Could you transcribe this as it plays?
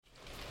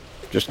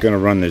Just going to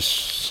run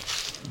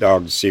this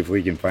dog to see if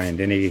we can find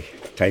any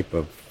type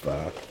of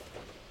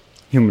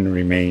human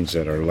remains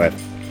that are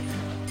left.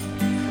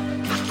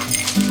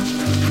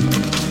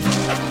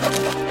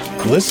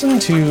 Listen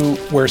to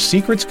Where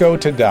Secrets Go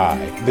to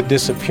Die, The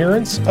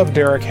Disappearance of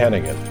Derek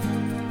Hennigan.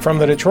 From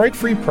the Detroit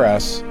Free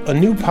Press, a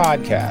new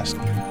podcast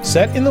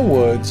set in the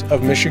woods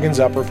of Michigan's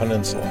Upper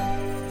Peninsula.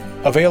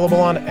 Available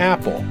on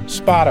Apple,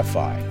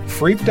 Spotify,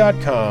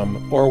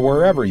 Freep.com, or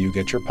wherever you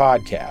get your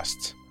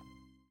podcasts.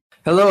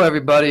 Hello,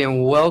 everybody,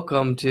 and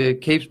welcome to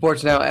Cape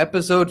Sports Now,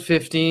 episode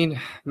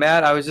 15.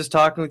 Matt, I was just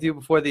talking with you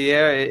before the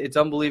air. It's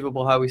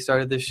unbelievable how we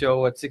started this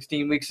show,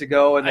 16 weeks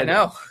ago? And I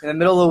know. In the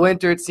middle of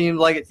winter, it seemed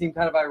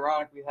kind of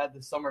ironic we had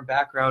the summer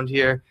background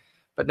here.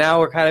 But now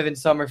we're kind of in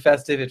summer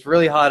festive. It's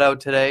really hot out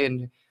today,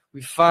 and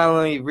we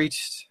finally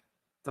reached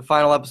the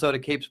final episode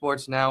of Cape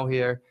Sports Now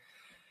here.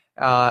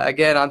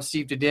 Again, I'm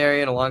Steve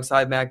Dedarian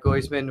alongside Matt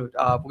Goisman.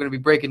 We're going to be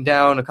breaking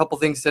down a couple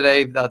things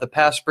today, the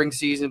past spring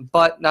season,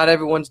 but not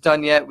everyone's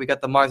done yet. We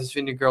got the Martha's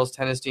Vineyard girls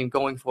tennis team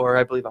going for,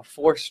 I believe, a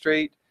fourth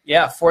straight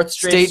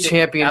state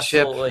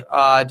championship.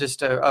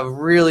 Just a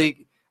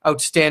really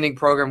outstanding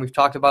program. We've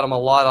talked about them a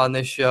lot on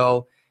this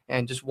show,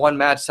 and just one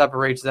match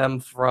separates them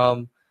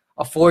from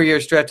a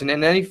 4-year stretch. And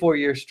in any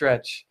 4-year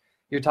stretch,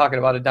 you're talking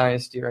about a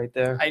dynasty right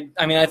there.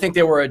 I mean, I think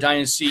they were a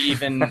dynasty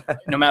even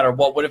no matter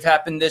what would have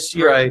happened this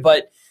year. Right.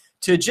 But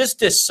to just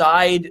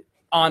decide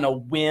on a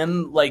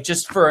whim, like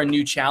just for a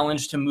new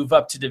challenge to move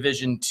up to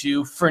Division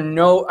II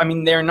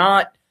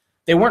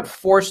they weren't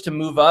forced to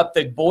move up.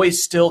 The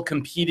boys still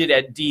competed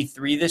at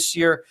D3 this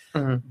year.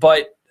 Mm-hmm.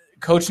 But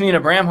Coach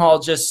Nina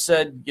Bramhall just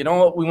said, you know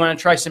what, we want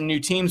to try some new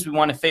teams. We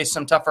want to face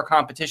some tougher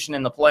competition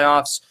in the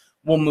playoffs.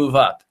 We'll move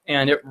up.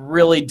 And it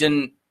really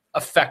didn't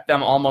affect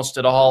them almost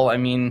at all. I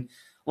mean,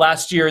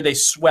 last year they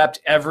swept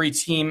every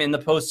team in the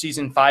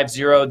postseason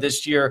 5-0.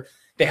 This year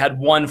they had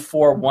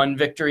 1-4-1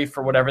 victory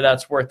for whatever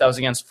that's worth. That was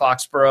against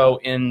Foxborough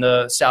in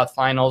the South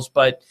Finals.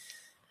 But,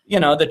 you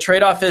know, the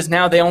trade-off is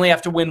now they only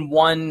have to win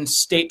one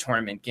state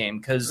tournament game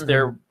because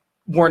there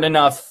weren't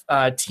enough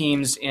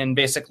teams in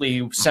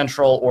basically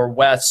Central or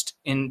West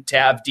to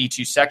have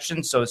D2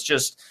 sections. So it's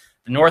just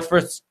the North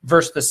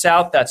versus the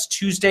South. That's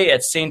Tuesday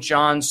at St.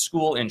 John's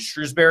School in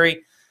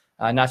Shrewsbury.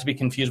 Not to be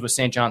confused with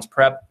St. John's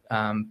Prep,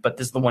 but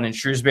this is the one in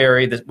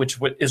Shrewsbury, which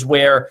is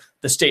where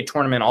the state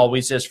tournament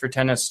always is for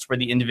tennis. It's where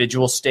the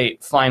individual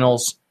state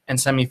finals and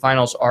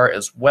semifinals are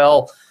as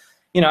well.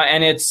 You know,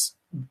 and it's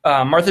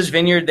Martha's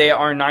Vineyard, they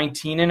are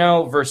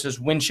 19-0 versus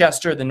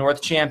Winchester, the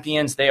North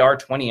champions, they are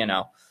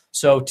 20-0.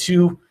 So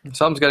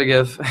something's got to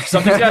give.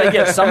 Something's got to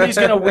give. Somebody's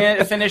going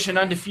to finish an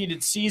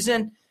undefeated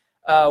season.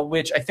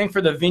 Which I think for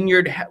the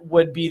Vineyard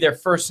would be their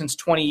first since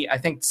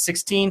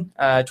 2017.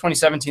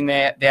 2017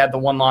 they had the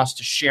one loss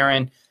to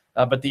Sharon,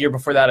 but the year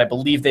before that I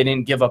believe they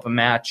didn't give up a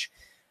match.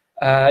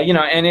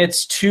 And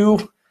it's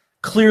two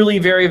clearly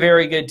very,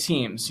 very good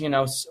teams. You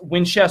know,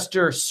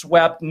 Winchester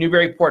swept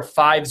Newburyport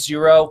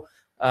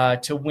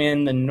 5-0 to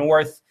win the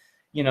North.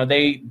 You know,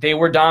 they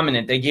were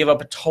dominant. They gave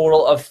up a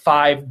total of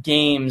 5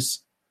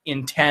 games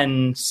in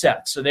 10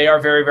 sets, so they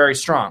are very, very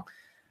strong.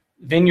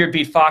 Vineyard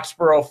beat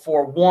Foxborough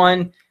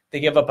 4-1. They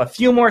give up a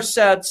few more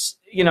sets.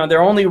 You know,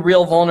 their only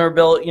real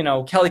vulnerability, you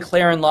know, Kelly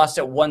Claren lost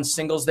at one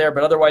singles there,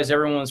 but otherwise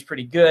everyone was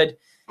pretty good.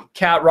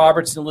 Kat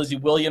Roberts and Lizzie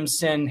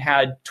Williamson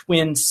had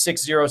twin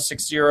 6-0,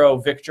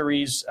 6-0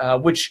 victories,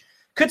 which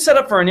could set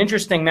up for an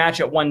interesting match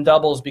at one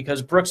doubles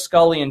because Brooke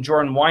Scully and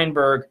Jordan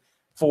Weinberg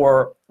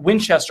for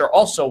Winchester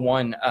also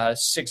won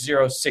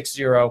 6-0,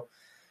 6-0.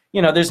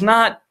 You know, there's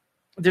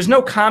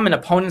no common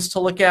opponents to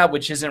look at,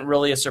 which isn't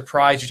really a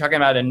surprise. You're talking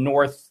about a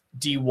North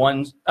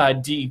D1,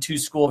 D2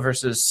 school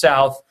versus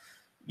South,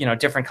 you know,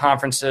 different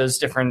conferences,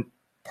 different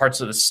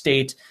parts of the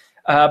state.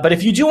 But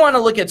if you do want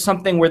to look at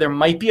something where there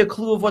might be a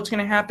clue of what's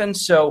going to happen,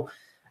 so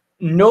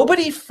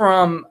nobody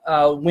from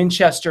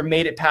Winchester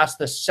made it past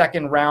the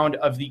second round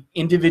of the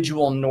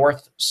individual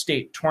North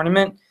state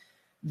tournament.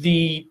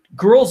 The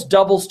girls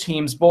doubles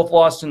teams both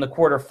lost in the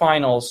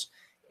quarterfinals,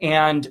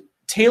 and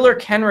Taylor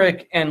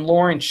Kenrick and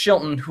Lauren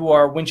Chilton, who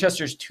are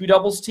Winchester's two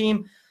doubles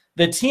team,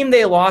 the team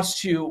they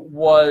lost to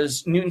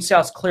was Newton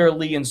South's Claire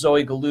Lee and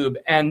Zoe Galoob,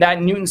 and that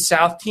Newton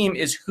South team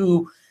is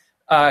who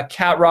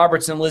Kat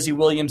Roberts and Lizzie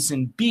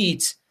Williamson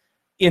beat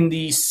in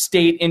the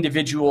state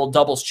individual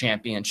doubles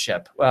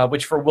championship,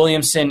 which for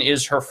Williamson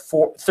is her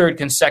third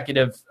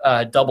consecutive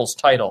doubles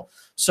title.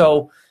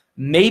 So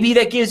maybe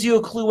that gives you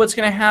a clue what's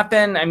going to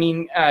happen. I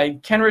mean,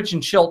 Kenrich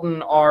and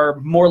Chilton are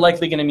more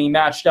likely going to be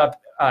matched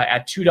up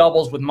at two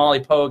doubles with Molly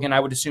Pogue, and I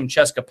would assume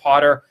Cheska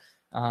Potter.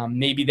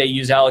 Maybe they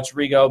use Alex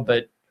Rigo,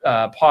 but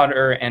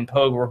Potter and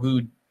Pogue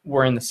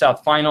were in the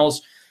South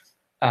Finals.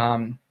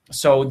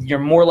 So you're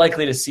more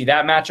likely to see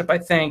that matchup, I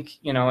think.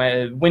 You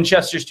know,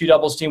 Winchester's two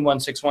doubles team won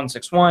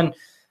 6-1,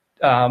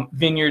 6-1.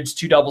 Vineyard's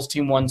two doubles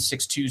team won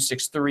 6-2,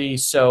 6-3.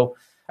 So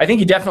I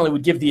think you definitely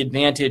would give the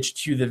advantage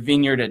to the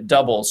Vineyard at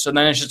doubles. So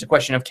then it's just a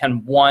question of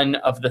can one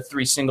of the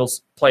three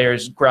singles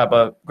players grab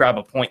a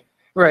point.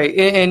 Right,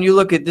 and you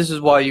look at this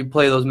is why you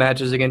play those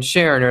matches against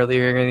Sharon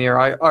earlier in the year,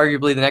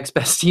 arguably the next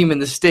best team in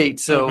the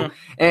state. So,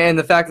 and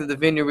the fact that the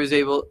Vineyard was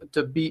able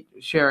to beat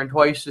Sharon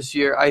twice this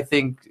year, I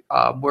think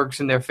works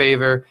in their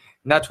favor,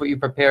 and that's what you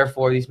prepare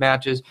for these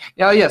matches.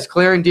 Now, yes,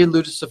 Claren did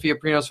lose to Sophia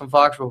Prinos from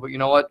Foxborough, but you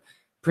know what?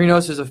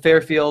 Prinos is a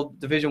Fairfield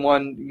Division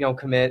I,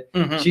 commit.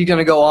 She's going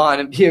to go on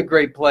and be a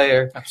great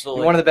player.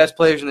 Absolutely, one of the best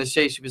players in the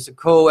state. She was the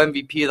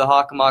co-MVP of the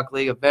Hockomock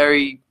League, a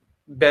very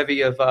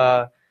bevy of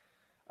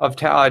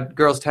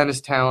girls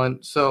tennis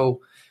talent. So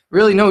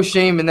really no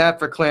shame in that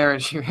for Claren.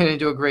 She ran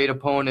into a great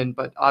opponent,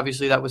 but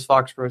obviously that was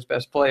Foxborough's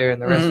best player,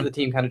 and the rest of the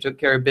team kind of took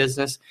care of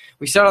business.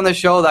 We said on the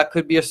show that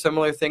could be a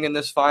similar thing in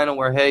this final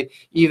where, hey,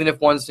 even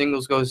if one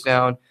singles goes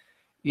down,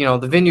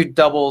 the Vineyard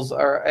doubles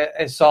are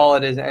as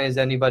solid as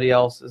anybody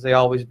else, as they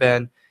always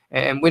been.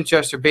 And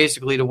Winchester,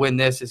 basically, to win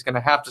this, is going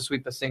to have to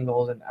sweep the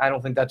singles, and I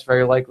don't think that's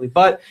very likely.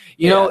 But,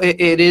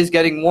 it is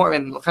getting warm,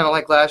 and kind of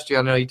like last year,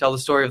 I know you tell the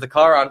story of the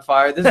car on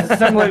fire. This is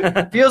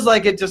similar. Feels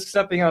like it just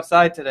stepping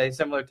outside today,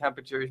 similar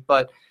temperatures.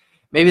 But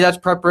maybe that's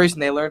preparation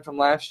they learned from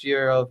last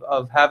year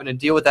of having to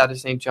deal with that at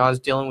St. John's,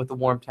 dealing with the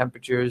warm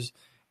temperatures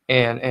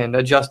and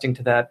adjusting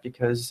to that,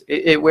 because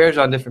it wears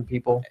on different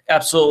people.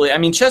 Absolutely. I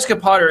mean, Cheska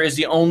Potter is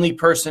the only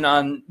person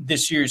on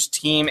this year's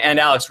team, and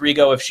Alex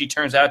Rigo, if she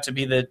turns out to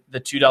be the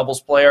two doubles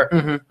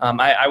player.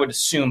 I would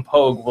assume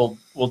Pogue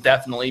will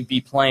definitely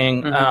be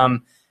playing.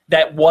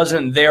 That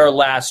wasn't there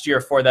last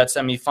year for that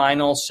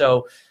semifinal.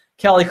 So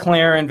Kelly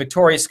Claren,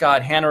 Victoria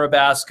Scott, Hannah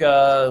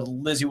Rabaska,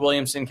 Lizzie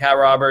Williamson, Kat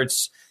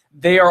Roberts,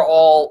 they are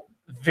all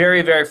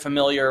very, very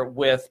familiar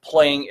with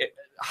playing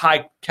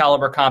high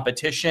caliber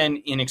competition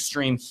in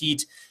extreme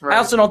heat. Right. I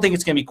also don't think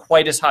it's going to be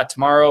quite as hot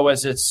tomorrow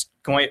as is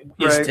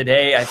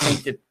today. I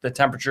think that the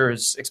temperature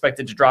is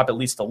expected to drop at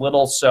least a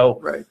little.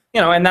 So,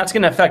 and that's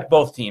going to affect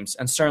both teams.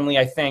 And certainly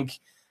I think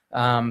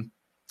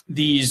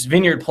these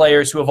Vineyard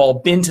players who have all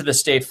been to the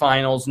state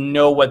finals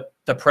know what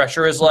the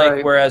pressure is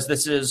like, whereas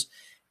this is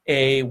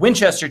a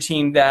Winchester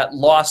team that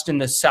lost in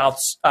the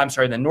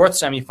North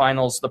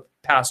semifinals the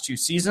past 2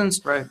 seasons.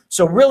 Right.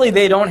 So really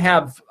they don't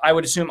have, I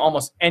would assume,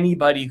 almost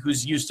anybody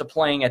who's used to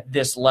playing at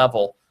this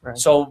level. Right.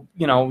 So,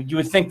 you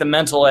would think the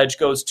mental edge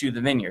goes to the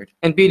Vineyard.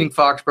 And beating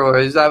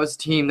Foxborough, that was a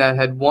team that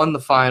had won the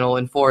final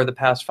in 4 of the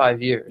past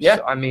 5 years. Yeah.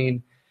 So, I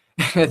mean,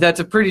 that's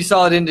a pretty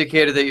solid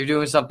indicator that you're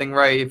doing something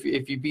right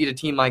if you beat a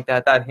team like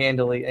that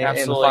handily in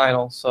the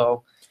final.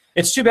 So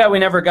it's too bad we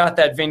never got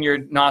that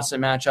Vineyard-NASA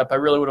matchup. I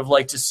really would have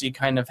liked to see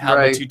kind of how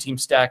the two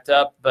teams stacked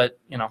up, but,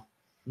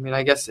 I mean,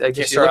 I guess you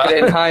look at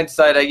it in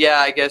hindsight.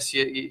 I guess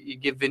you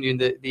give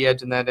Vineyard the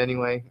edge in that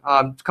anyway.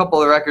 A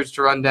couple of records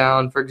to run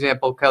down. For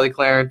example, Kelly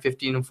Claren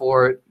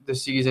 15-4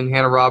 this season.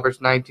 Hannah Roberts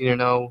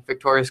 19-0.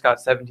 Victoria Scott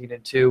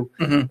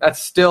 17-2.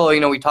 That's still,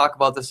 we talk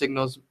about the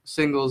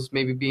singles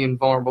maybe being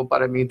vulnerable,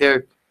 but I mean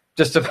they're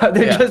just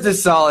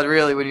as solid,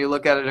 really, when you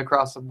look at it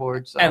across the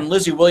board. So. And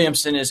Lizzie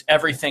Williamson is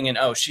everything in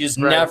O. She has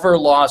never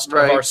lost a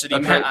varsity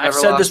match. I've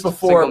said this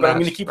before, but I'm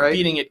going to keep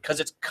repeating it because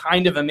it's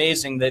kind of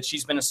amazing that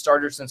she's been a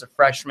starter since a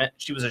freshman.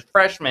 She was a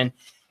freshman,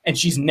 and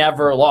she's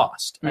never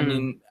lost. I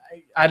mean,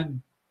 I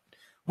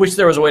wish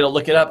there was a way to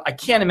look it up. I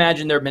can't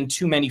imagine there have been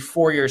too many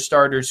 4-year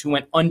starters who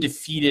went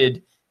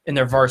undefeated in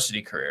their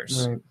varsity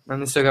careers. Right.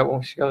 And they still got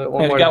one.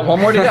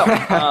 One more to go.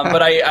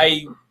 But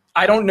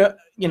I don't know.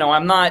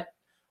 I'm not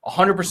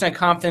 100%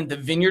 confident the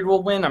Vineyard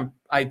will win.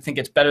 I think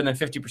it's better than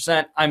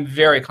 50%. I'm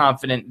very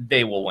confident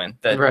they will win,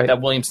 that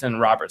Williamson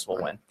and Roberts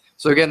will win.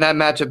 So, again, that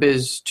matchup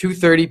is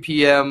 2:30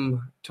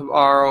 p.m.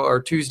 tomorrow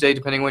or Tuesday,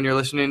 depending when you're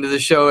listening to the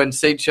show, in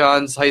St.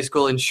 John's High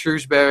School in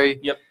Shrewsbury.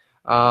 Yep.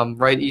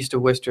 Right east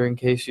of Worcester, in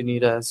case you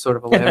need a sort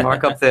of a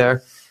landmark up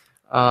there.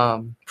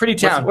 Pretty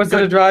town. What's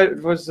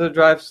the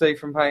drive say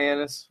from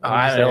Hyannis?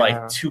 I don't know, like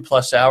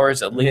 2+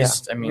 hours at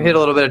least. Yeah. I mean, you hit a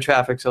little bit of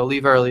traffic, so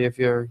leave early if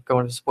you're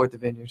going to support the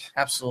Vineyard.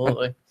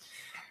 Absolutely.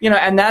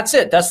 And that's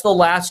it. That's the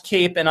last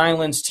Cape and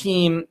Islands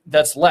team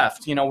that's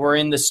left. We're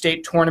in the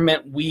state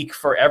tournament week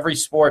for every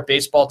sport: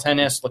 baseball,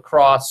 tennis,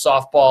 lacrosse,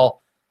 softball.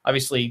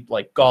 Obviously,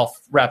 like golf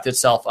wrapped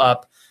itself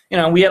up.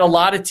 We had a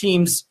lot of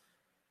teams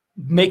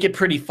make it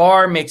pretty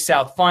far, make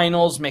South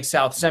finals, make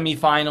South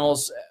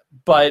semifinals,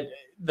 but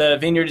the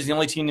Vineyard is the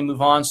only team to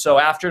move on. So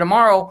after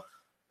tomorrow,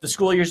 the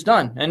school year's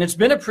done. And it's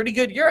been a pretty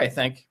good year, I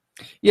think.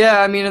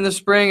 Yeah, I mean, in the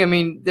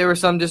spring, there were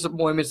some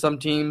disappointments, some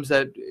teams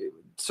that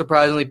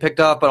surprisingly picked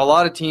up, but a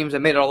lot of teams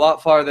that made it a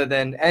lot farther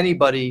than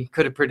anybody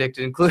could have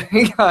predicted,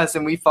 including us,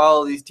 and we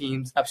follow these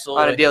teams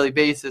on a daily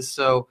basis.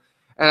 So,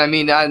 and I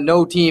mean,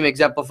 no team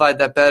exemplified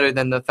that better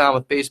than the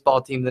Falmouth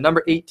baseball team, the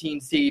number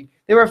 18 seed.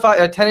 They were a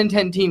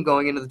 10-10 team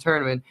going into the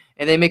tournament,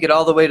 and they make it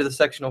all the way to the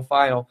sectional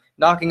final,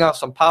 knocking off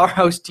some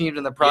powerhouse teams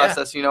in the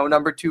process. Yeah.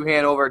 Number 2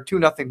 Hanover,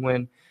 2-0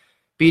 win,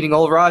 beating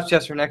Old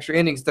Rochester in extra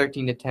innings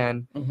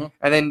 13-10, and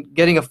then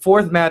getting a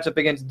 4th matchup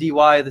against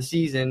DY of the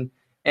season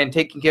and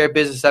taking care of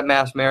business at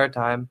Mass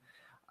Maritime.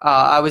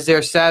 I was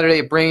there Saturday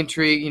at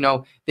Braintree.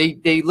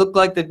 They looked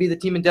like they'd be the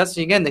team in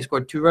destiny again. They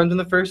scored 2 runs in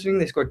the first inning.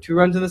 They scored 2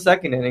 runs in the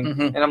second inning.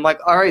 And I'm like,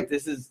 all right,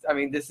 this is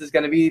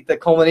going to be the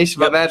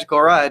culmination of a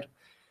magical ride.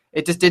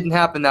 it just didn't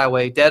happen that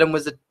way. Dedham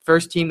was the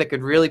first team that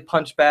could really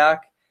punch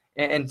back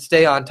and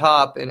stay on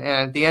top, and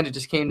at the end it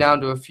just came down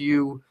to a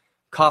few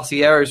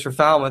costly errors for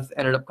Falmouth,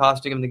 ended up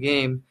costing them the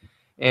game,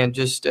 and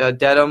just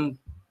Dedham,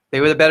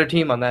 they were the better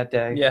team on that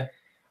day. Yeah.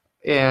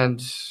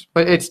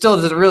 But it still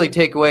doesn't really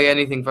take away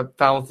anything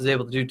Falmouth was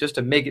able to do just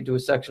to make it to a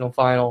sectional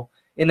final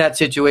in that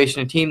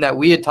situation. A team that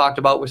we had talked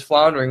about was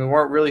floundering and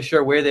weren't really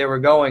sure where they were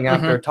going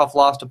after a tough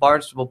loss to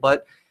Barnstable,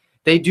 but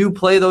they do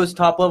play those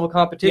top-level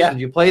competitions. Yeah.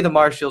 You play the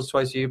Marshfields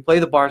twice a year. You play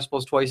the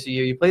Barnstables twice a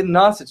year. You play the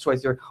Nausetts twice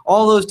a year.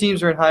 All those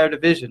teams are in higher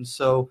divisions.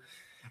 So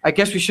I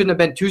guess we shouldn't have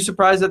been too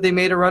surprised that they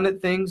made a run at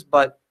things,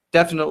 but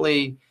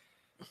definitely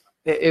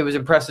it was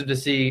impressive to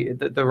see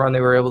the run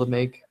they were able to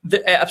make.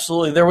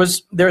 Absolutely. There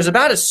was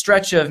about a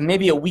stretch of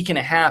maybe a week and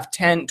a half,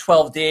 10,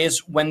 12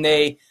 days when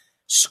they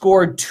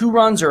scored 2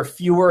 runs or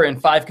fewer in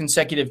 5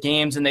 consecutive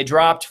games, and they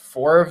dropped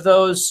 4 of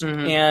those.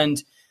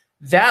 And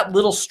that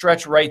little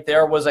stretch right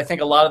there was, I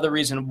think, a lot of the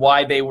reason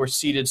why they were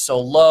seated so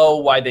low,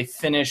 why they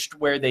finished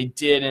where they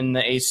did in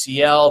the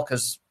ACL,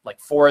 because like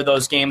 4 of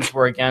those games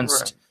were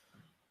against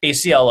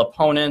ACL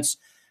opponents.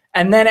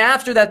 And then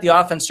after that, the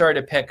offense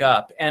started to pick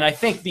up. And I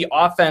think the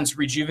offense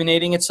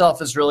rejuvenating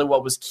itself is really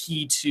what was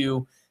key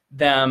to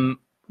them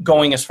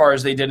going as far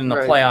as they did in the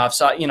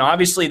playoffs.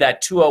 Obviously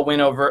that 2-0 win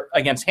over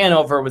against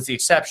Hanover was the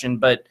exception,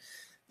 but,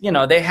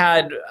 they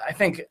had, I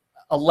think,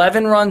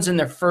 11 runs in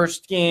their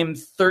first game,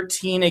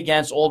 13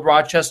 against Old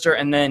Rochester,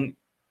 and then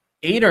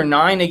 8 or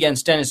 9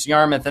 against Dennis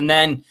Yarmouth. And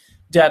then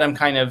Dedham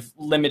kind of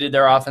limited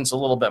their offense a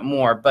little bit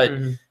more. But,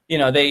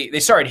 they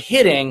started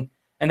hitting,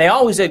 and they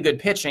always had good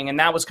pitching, and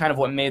that was kind of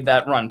what made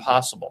that run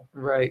possible.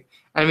 Right.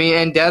 I mean,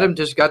 and Dedham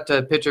just got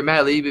to pitcher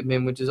Matt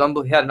Lieberman, which is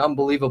had an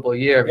unbelievable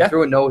year. He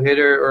threw a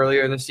no-hitter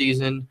earlier in the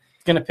season.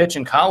 Going to pitch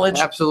in college.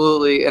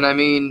 Absolutely. And, I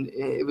mean,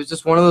 it was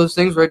just one of those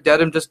things where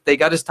Dedham they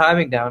got his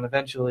timing down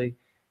eventually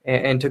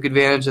and took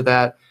advantage of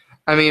that.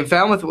 I mean,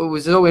 Falmouth, what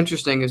was so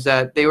interesting is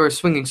that they were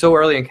swinging so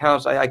early in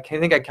counts. I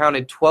think I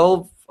counted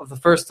 12 of the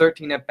first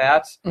 13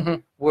 at-bats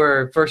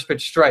were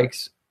first-pitch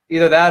strikes.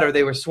 Either that or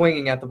they were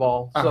swinging at the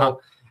ball.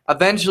 So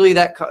eventually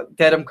that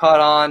Dedham caught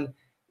on.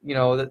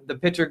 The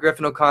pitcher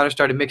Griffin O'Connor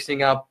started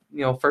mixing up,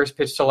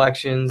 first-pitch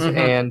selections,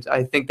 and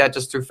I think that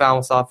just threw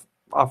Falmouth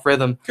off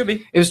rhythm. Could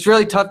be. It was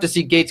really tough to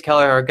see Gates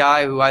Keller, a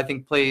guy who I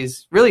think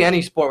plays really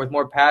any sport with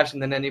more passion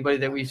than anybody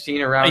that we've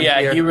seen around here.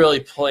 Yeah, he really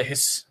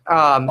plays.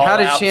 Had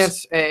a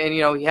chance, and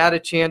he had a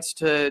chance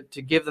to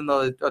give them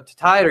to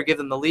tie it or give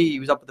them the lead. He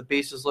was up with the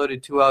bases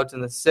loaded, 2 outs in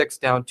the 6th,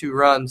 down 2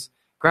 runs,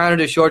 grounded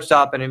to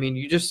shortstop, and I mean,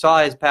 you just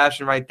saw his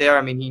passion right there.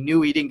 I mean, he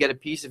knew he didn't get a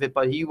piece of it,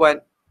 but he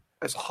went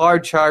as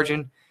hard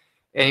charging.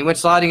 And he went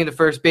sliding into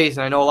first base,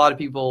 and I know a lot of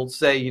people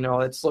say,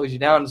 it slows you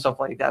down and stuff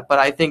like that. But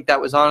I think that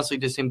was honestly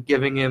just him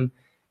giving him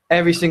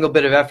every single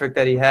bit of effort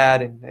that he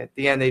had, and at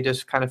the end they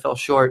just kind of fell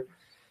short.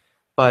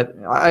 But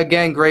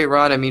again, great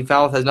run. I mean,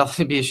 Falmouth has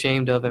nothing to be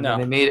ashamed of. I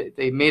mean,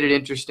 they made it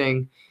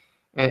interesting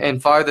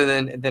and farther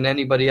than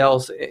anybody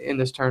else in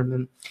this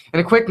tournament. And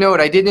a quick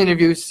note, I did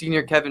interview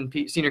senior captain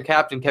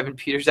Kevin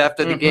Peters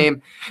after the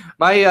game.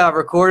 My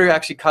recorder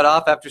actually cut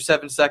off after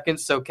 7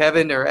 seconds, so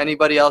Kevin or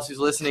anybody else who's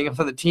listening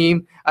from the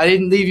team, I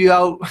didn't leave you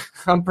out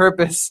on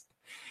purpose.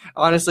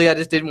 Honestly, I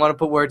just didn't want to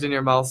put words in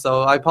your mouth,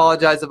 so I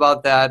apologize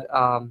about that.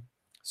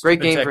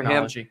 Great game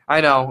technology. For him.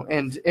 I know.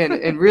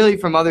 And really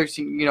from others,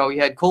 he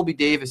had Colby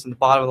Davis in the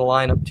bottom of the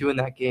lineup, too, in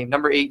that game.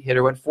 Number 8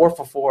 hitter, went 4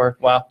 for 4.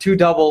 Wow. 2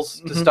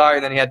 doubles to start,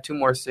 and then he had 2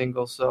 more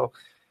singles. So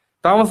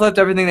Falmouth left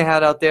everything they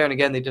had out there, and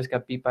again, they just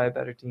got beat by a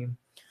better team.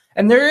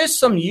 And there is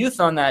some youth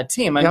on that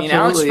team. I mean,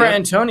 Alex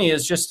Frantoni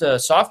is just a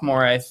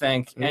sophomore, I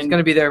think. He's going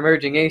to be their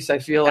emerging ace, I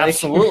feel like.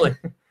 Absolutely.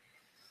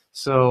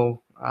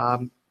 So,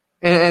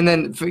 and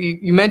then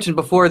you mentioned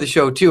before the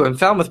show, too, and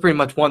Falmouth pretty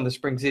much won the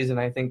spring season,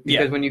 I think,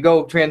 because when you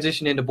go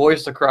transition into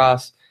boys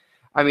lacrosse,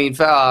 I mean,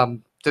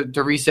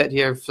 to reset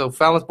here, so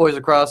Falmouth boys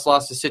lacrosse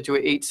lost to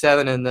Scituate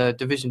 8-7 in the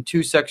Division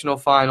II sectional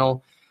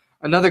final.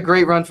 Another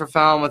great run for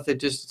Falmouth.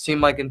 It just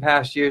seemed like in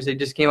past years they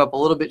just came up a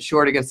little bit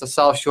short against the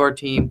South Shore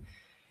team.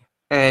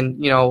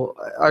 And,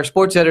 our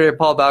sports editor,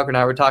 Paul Bowker, and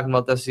I were talking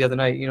about this the other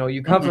night.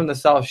 You come from the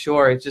South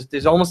Shore, it's just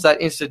there's almost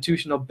that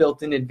institutional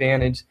built-in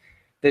advantage.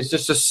 There's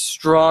just a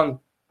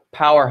strong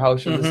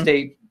powerhouse from the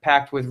state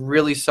packed with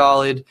really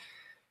solid,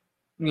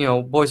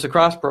 boys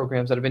lacrosse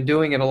programs that have been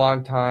doing it a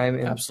long time.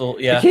 And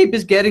absolutely, yeah. The Cape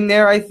is getting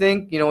there, I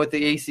think, with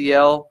the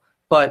ACL,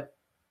 but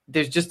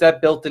there's just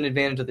that built-in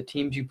advantage of the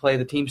teams you play,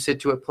 the team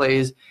Scituate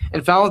plays.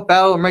 And Falmouth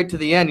battled them right to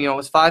the end. It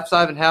was 5-5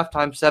 at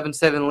halftime,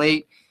 7-7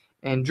 late,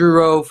 and Drew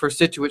Rowe for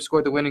Scituate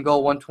scored the winning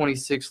goal,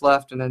 1:26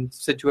 left, and then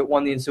Scituate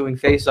won the ensuing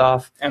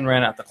face-off. And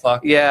ran out the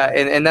clock. Yeah,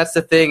 and that's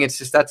the thing. It's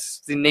just that's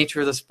the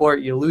nature of the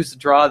sport. You lose the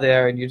draw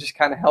there, and you're just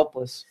kind of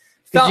helpless.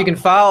 Because you can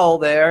foul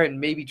there and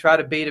maybe try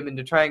to bait them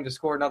into trying to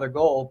score another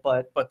goal,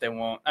 but they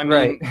won't. I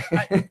mean,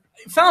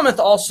 Falmouth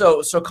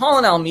also, so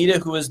Colin Almeida,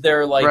 who was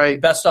their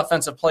best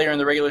offensive player in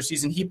the regular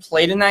season, he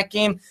played in that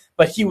game,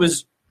 but he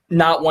was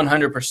not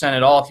 100%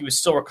 at all. He was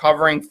still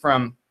recovering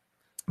from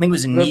I think it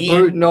was a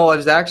knee. No, it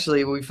was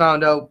actually,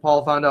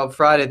 Paul found out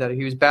Friday that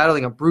he was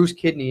battling a bruised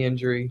kidney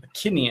injury.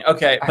 Kidney,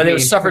 okay. But it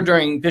was suffered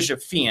during Bishop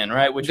Feehan,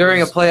 right? It was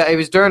during a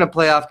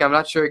playoff game. I'm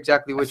not sure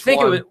exactly which one. I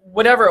think it was,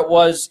 whatever it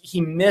was,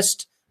 he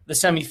missed the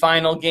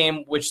semifinal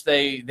game, which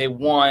they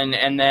won,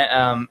 and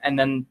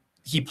then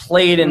he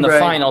played in the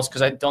finals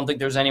because I don't think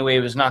there's any way he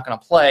was not going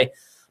to play.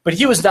 But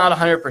he was not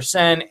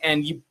 100%,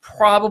 and you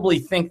probably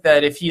think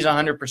that if he's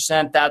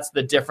 100%, that's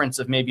the difference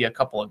of maybe a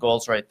couple of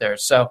goals right there.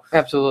 So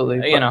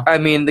absolutely, I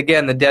mean,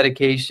 again, the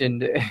dedication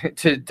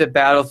to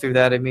battle through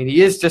that. I mean,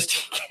 he is just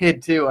a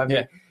kid too. I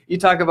mean, you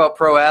talk about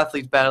pro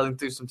athletes battling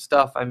through some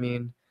stuff. I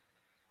mean,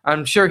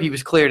 I'm sure he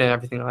was cleared and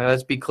everything.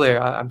 Let's be clear.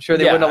 I'm sure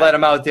they wouldn't have let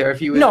him out there if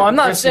he was. No, I'm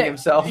not saying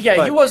himself. Yeah,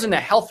 but he wasn't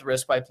a health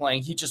risk by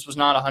playing. He just was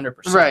not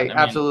 100%. Right,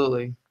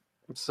 absolutely.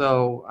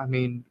 So, I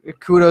mean,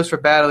 kudos for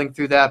battling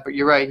through that. But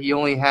you're right. He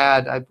only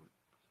had, I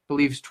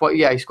believe,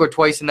 he scored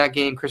twice in that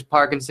game. Chris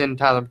Parkinson,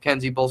 Tyler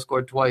McKenzie both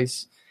scored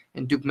twice,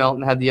 and Duke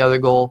Melton had the other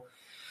goal.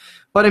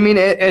 But, I mean,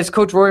 as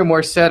Coach Rory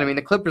Moore said, I mean,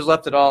 the Clippers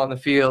left it all on the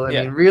field.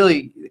 I mean,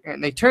 really,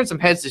 and they turned some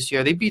heads this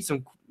year. They beat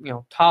some,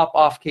 top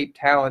off-Cape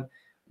talent,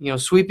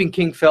 sweeping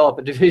King Philip,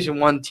 a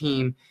Division I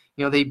team.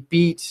 They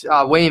beat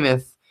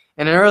Weymouth.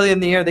 And early in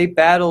the year, they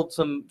battled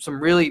some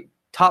really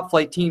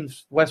top-flight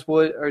teams,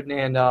 Westwood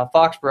and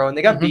Foxborough, and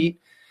they got beat.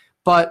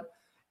 But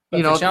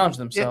they challenged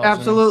themselves.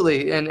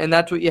 Absolutely, and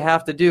that's what you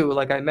have to do.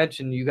 Like I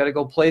mentioned, you got to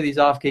go play these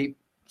off-Cape,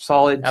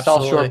 solid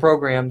South Shore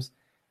programs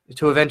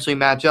to eventually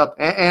match up.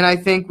 And I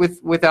think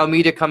with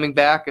Almeida coming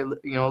back, at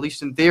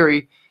least in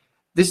theory,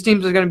 this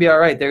team's going to be all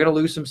right. They're going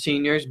to lose some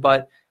seniors,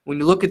 but when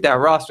you look at that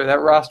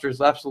roster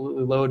is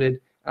absolutely loaded.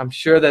 I'm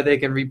sure that they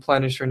can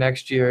replenish for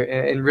next year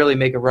and really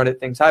make a run at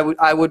things.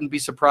 I wouldn't be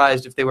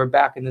surprised if they were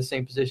back in the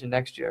same position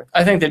next year.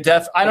 I think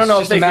they're I don't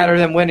know if they matter of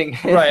them winning.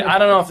 Right. I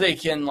don't know if they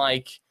can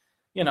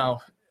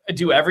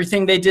do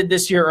everything they did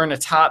this year, earn a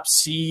top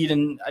seed,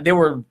 and they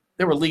were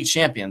league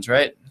champions,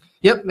 right?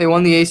 Yep, they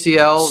won the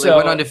ACL. So, they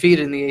went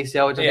undefeated in the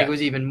ACL, which I think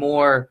was even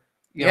more.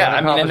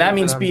 And that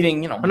means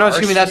beating. No,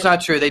 excuse me, that's not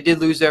true. They did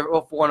lose their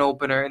one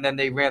opener, and then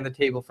they ran the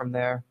table from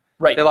there.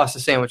 Right. They lost the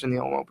sandwich in the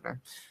home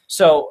opener.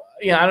 So,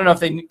 I don't know if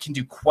they can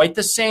do quite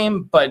the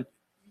same, but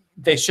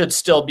they should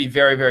still be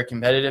very, very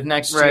competitive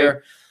next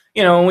year.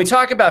 When we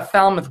talk about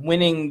Falmouth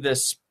winning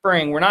this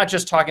spring, we're not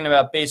just talking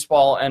about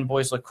baseball and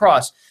boys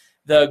lacrosse.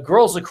 The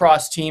girls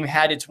lacrosse team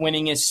had its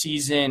winningest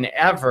season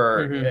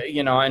ever,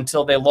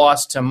 until they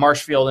lost to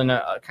Marshfield in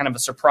a kind of a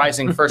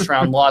surprising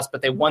first-round loss,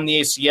 but they won the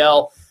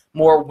ACL,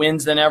 more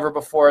wins than ever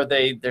before.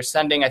 They're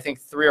sending, I think,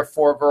 3 or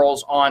 4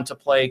 girls on to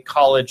play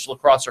college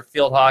lacrosse or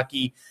field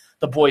hockey.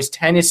 The boys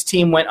tennis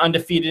team went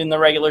undefeated in the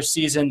regular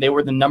season. They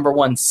were the number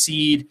 1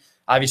 seed.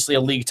 Obviously, a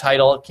league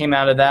title came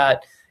out of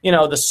that. The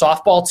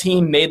softball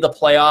team made the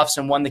playoffs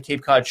and won the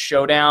Cape Cod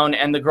Showdown,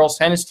 and the girls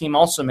tennis team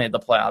also made the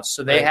playoffs.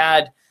 So they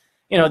had,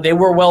 they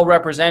were well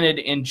represented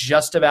in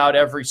just about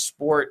every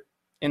sport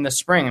in the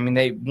spring. I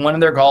mean, one of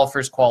their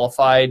golfers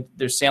qualified.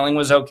 Their sailing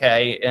was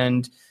okay,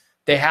 and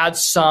they had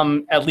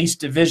some at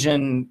least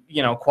division,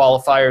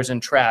 qualifiers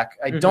in track.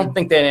 I don't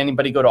think they had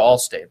anybody go to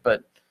All-State,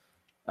 but.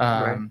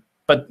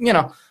 But,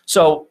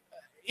 so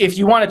if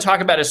you want to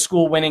talk about a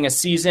school winning a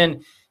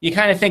season, you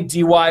kind of think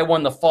DY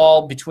won the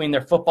fall between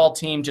their football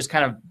team just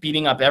kind of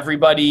beating up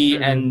everybody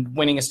and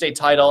winning a state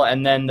title,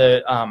 and then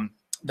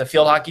the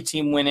field hockey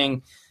team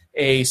winning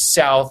a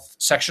South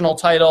sectional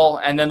title.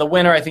 And then the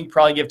winner, I think, you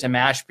probably give to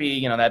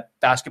Mashpee, that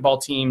basketball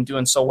team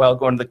doing so well,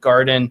 going to the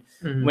Garden,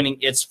 winning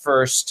its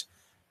first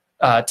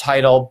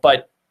title.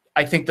 But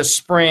I think the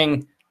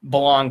spring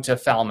belong to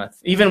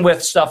Falmouth, even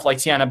with stuff like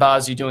Tiana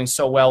Bazzi doing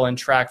so well in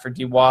track for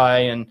DY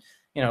and,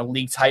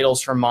 league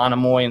titles for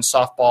Monomoy and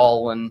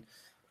softball and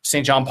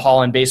St. John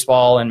Paul in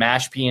baseball and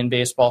Mashpee in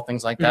baseball,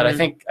 things like that. I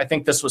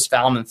think this was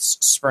Falmouth's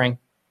spring.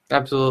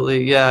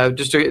 Absolutely. Yeah.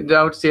 Just an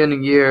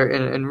outstanding year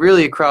and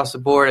really across the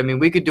board. I mean,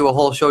 we could do a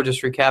whole show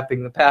just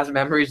recapping the past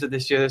memories of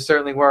this year. There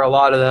certainly were a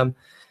lot of them,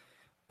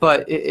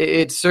 but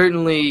it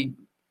certainly,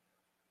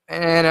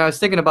 and I was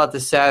thinking about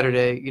this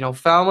Saturday,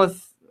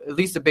 Falmouth, at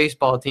least the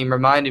baseball team,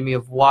 reminded me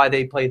of why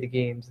they play the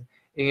games.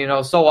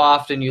 And, so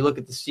often you look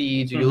at the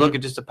seeds, you look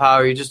at just the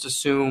power, you just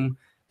assume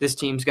this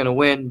team's going to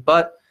win.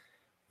 But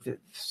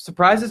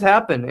surprises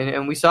happen,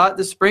 and we saw it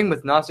this spring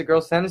with Nauset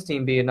girls tennis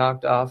team being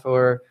knocked off,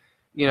 or,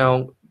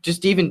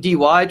 just even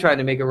DY trying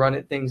to make a run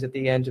at things at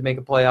the end to make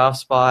a playoff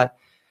spot.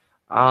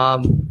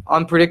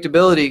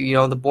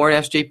 Unpredictability, the Bourne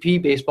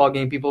SJP baseball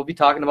game, people will be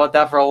talking about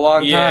that for a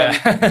long time.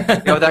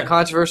 That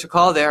controversial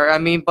call there. I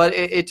mean, but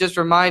it just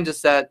reminds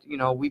us that,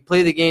 we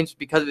play the games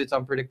because of its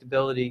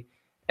unpredictability,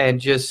 and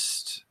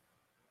just...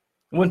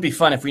 It wouldn't be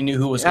fun if we knew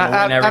who was going to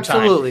win every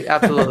time.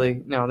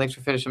 Absolutely. No, thanks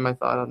for finishing my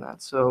thought on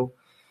that. So,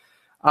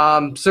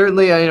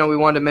 certainly, we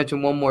wanted to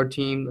mention one more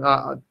team,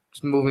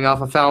 just moving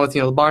off of Falmouth,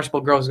 the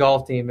Barnstable girls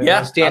golf team.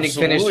 And standing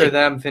finish for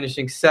them,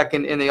 finishing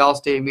second in the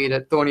All-State meet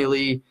at Thorny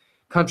Lee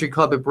Country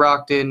Club at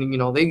Brockton.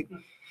 They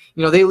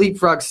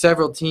leapfrogged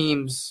several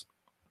teams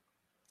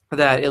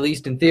that, at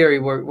least in theory,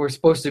 were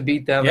supposed to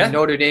beat them. Yeah.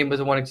 Notre Dame was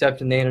the one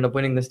exception. They ended up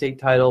winning the state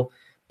title.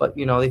 But,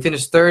 they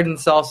finished third in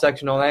the South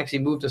Sectional and actually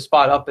moved a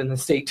spot up in the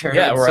state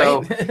tournament. Yeah,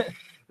 right. So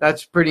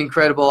that's pretty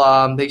incredible.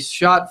 They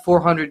shot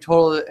 400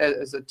 total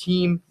as a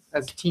team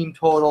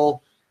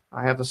total.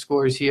 I have the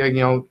scores here.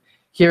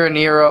 Kira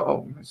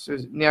Nairo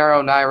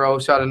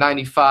shot a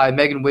 95,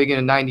 Megan Wiggin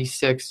a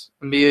 96,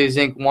 Amelia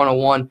Zink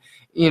 101.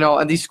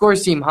 And these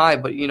scores seem high,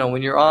 but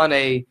when you're on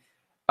a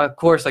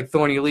course like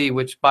Thorny Lee,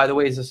 which by the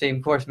way is the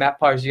same course,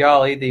 Matt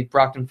Parziali, the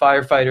Brockton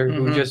firefighter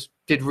who just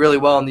did really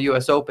well in the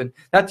U.S. Open,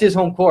 that's his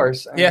home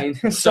course. I mean,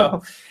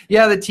 so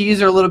yeah, the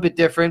tees are a little bit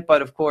different,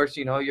 but of course,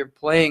 you're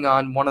playing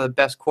on one of the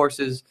best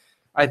courses,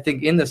 I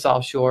think, in the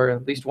South Shore,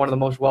 at least one of the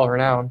most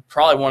well-renowned.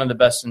 Probably one of the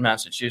best in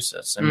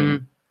Massachusetts. I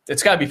mean,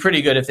 it's got to be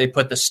pretty good if they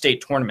put the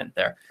state tournament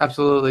there.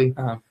 Absolutely.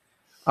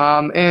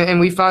 And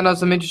we found out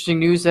some interesting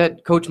news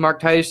that Coach Mark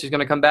Titus is going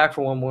to come back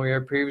for one more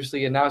year.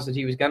 Previously announced that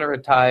he was going to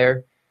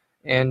retire,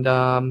 and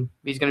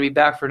he's going to be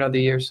back for another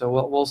year.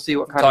 So we'll see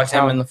what kind of talk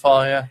to him in the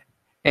fall. Yeah.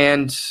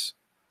 And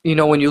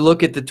when you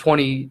look at the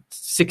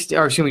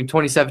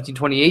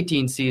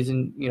 2017-2018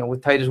 season,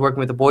 with Titus working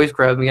with the boys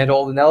club, we had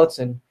Olden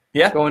Ellison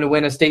going to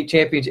win a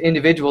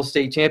individual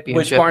state championship,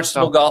 which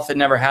Barnstable Golf had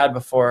never had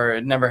before.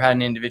 It never had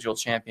an individual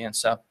champion,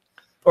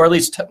 or at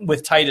least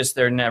with Titus,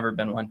 there had never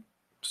been one.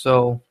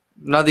 So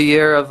another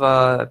year of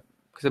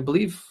because I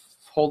believe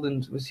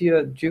Holden, was he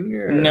a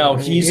junior? No,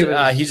 he's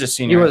a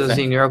senior. He was a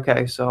senior.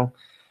 Okay, so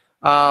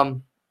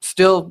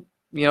still,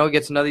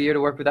 gets another year to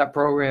work with that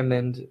program,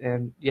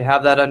 and you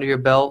have that under your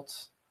belt.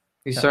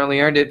 He certainly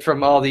earned it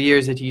from all the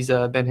years that he's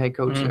been head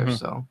coach there.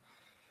 So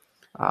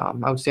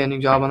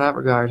outstanding job on that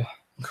regard.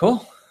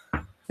 Cool.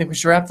 I think we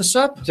should wrap this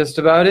up. Just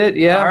about it,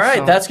 yeah. All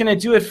right, that's going to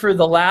do it for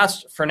the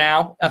last, for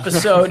now,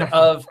 episode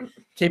of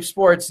Cape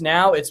Sports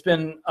Now. It's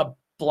been a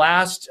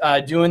blast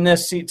doing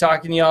this,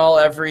 talking to y'all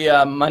every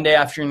Monday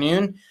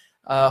afternoon.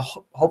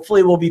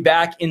 Hopefully we'll be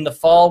back in the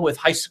fall with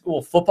high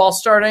school football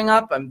starting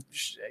up. I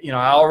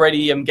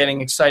already am getting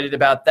excited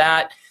about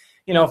that.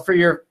 For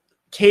your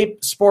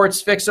Cape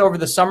Sports fix over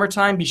the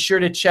summertime, be sure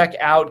to check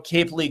out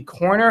Cape League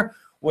Corner,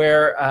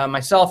 where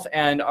myself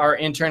and our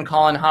intern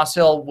Colin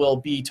Hassel will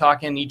be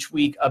talking each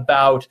week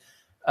about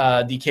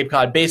the Cape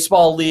Cod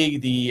Baseball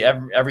League,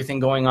 everything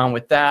going on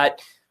with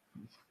that.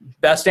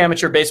 Best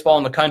amateur baseball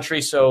in the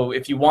country, so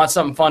if you want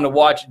something fun to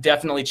watch,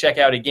 definitely check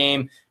out a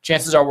game.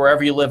 Chances are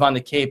wherever you live on the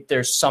Cape,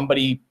 there's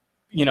somebody,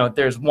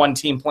 there's one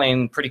team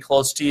playing pretty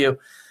close to you.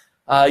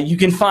 You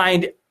can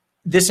find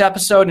this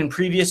episode and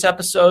previous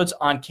episodes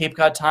on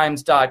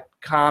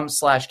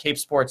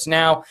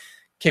CapeCodTimes.com/CapeSportsNow,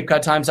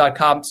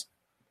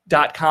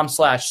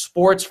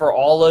 CapeCodTimes.com/sports for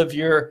all of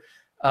your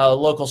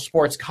local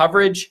sports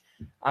coverage.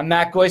 I'm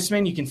Matt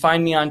Goisman. You can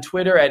find me on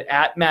Twitter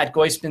at Matt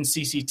Goisman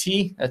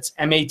CCT. That's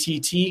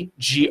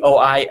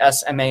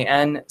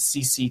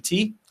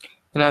MattGoismanCCT.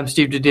 And I'm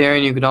Steve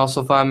Derderian. You can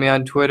also find me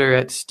on Twitter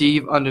at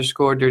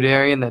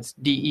Steve_Derderian. That's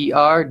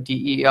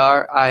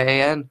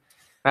DERDERIAN.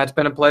 Matt, it's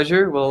been a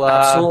pleasure.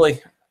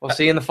 Absolutely. We'll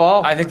see you in the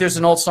fall. I think there's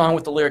an old song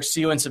with the lyrics,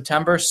 "See you in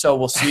September," so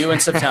we'll see you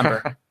in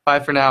September. Bye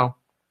for now.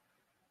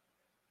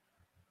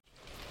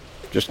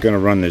 Just going to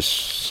run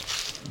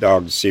this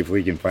dog to see if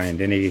we can find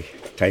any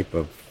type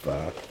of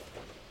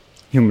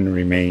human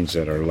remains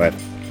that are left.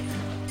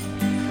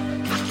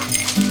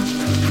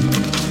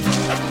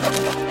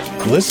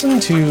 Listen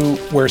to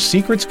Where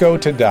Secrets Go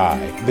to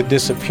Die, The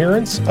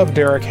Disappearance of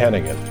Derek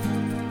Hennigan.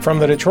 From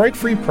the Detroit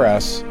Free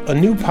Press, a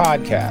new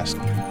podcast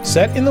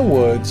set in the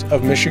woods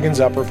of Michigan's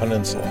Upper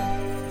Peninsula.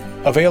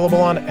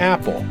 Available on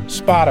Apple,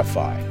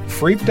 Spotify,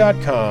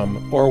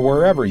 Freep.com, or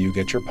wherever you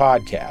get your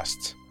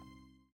podcasts.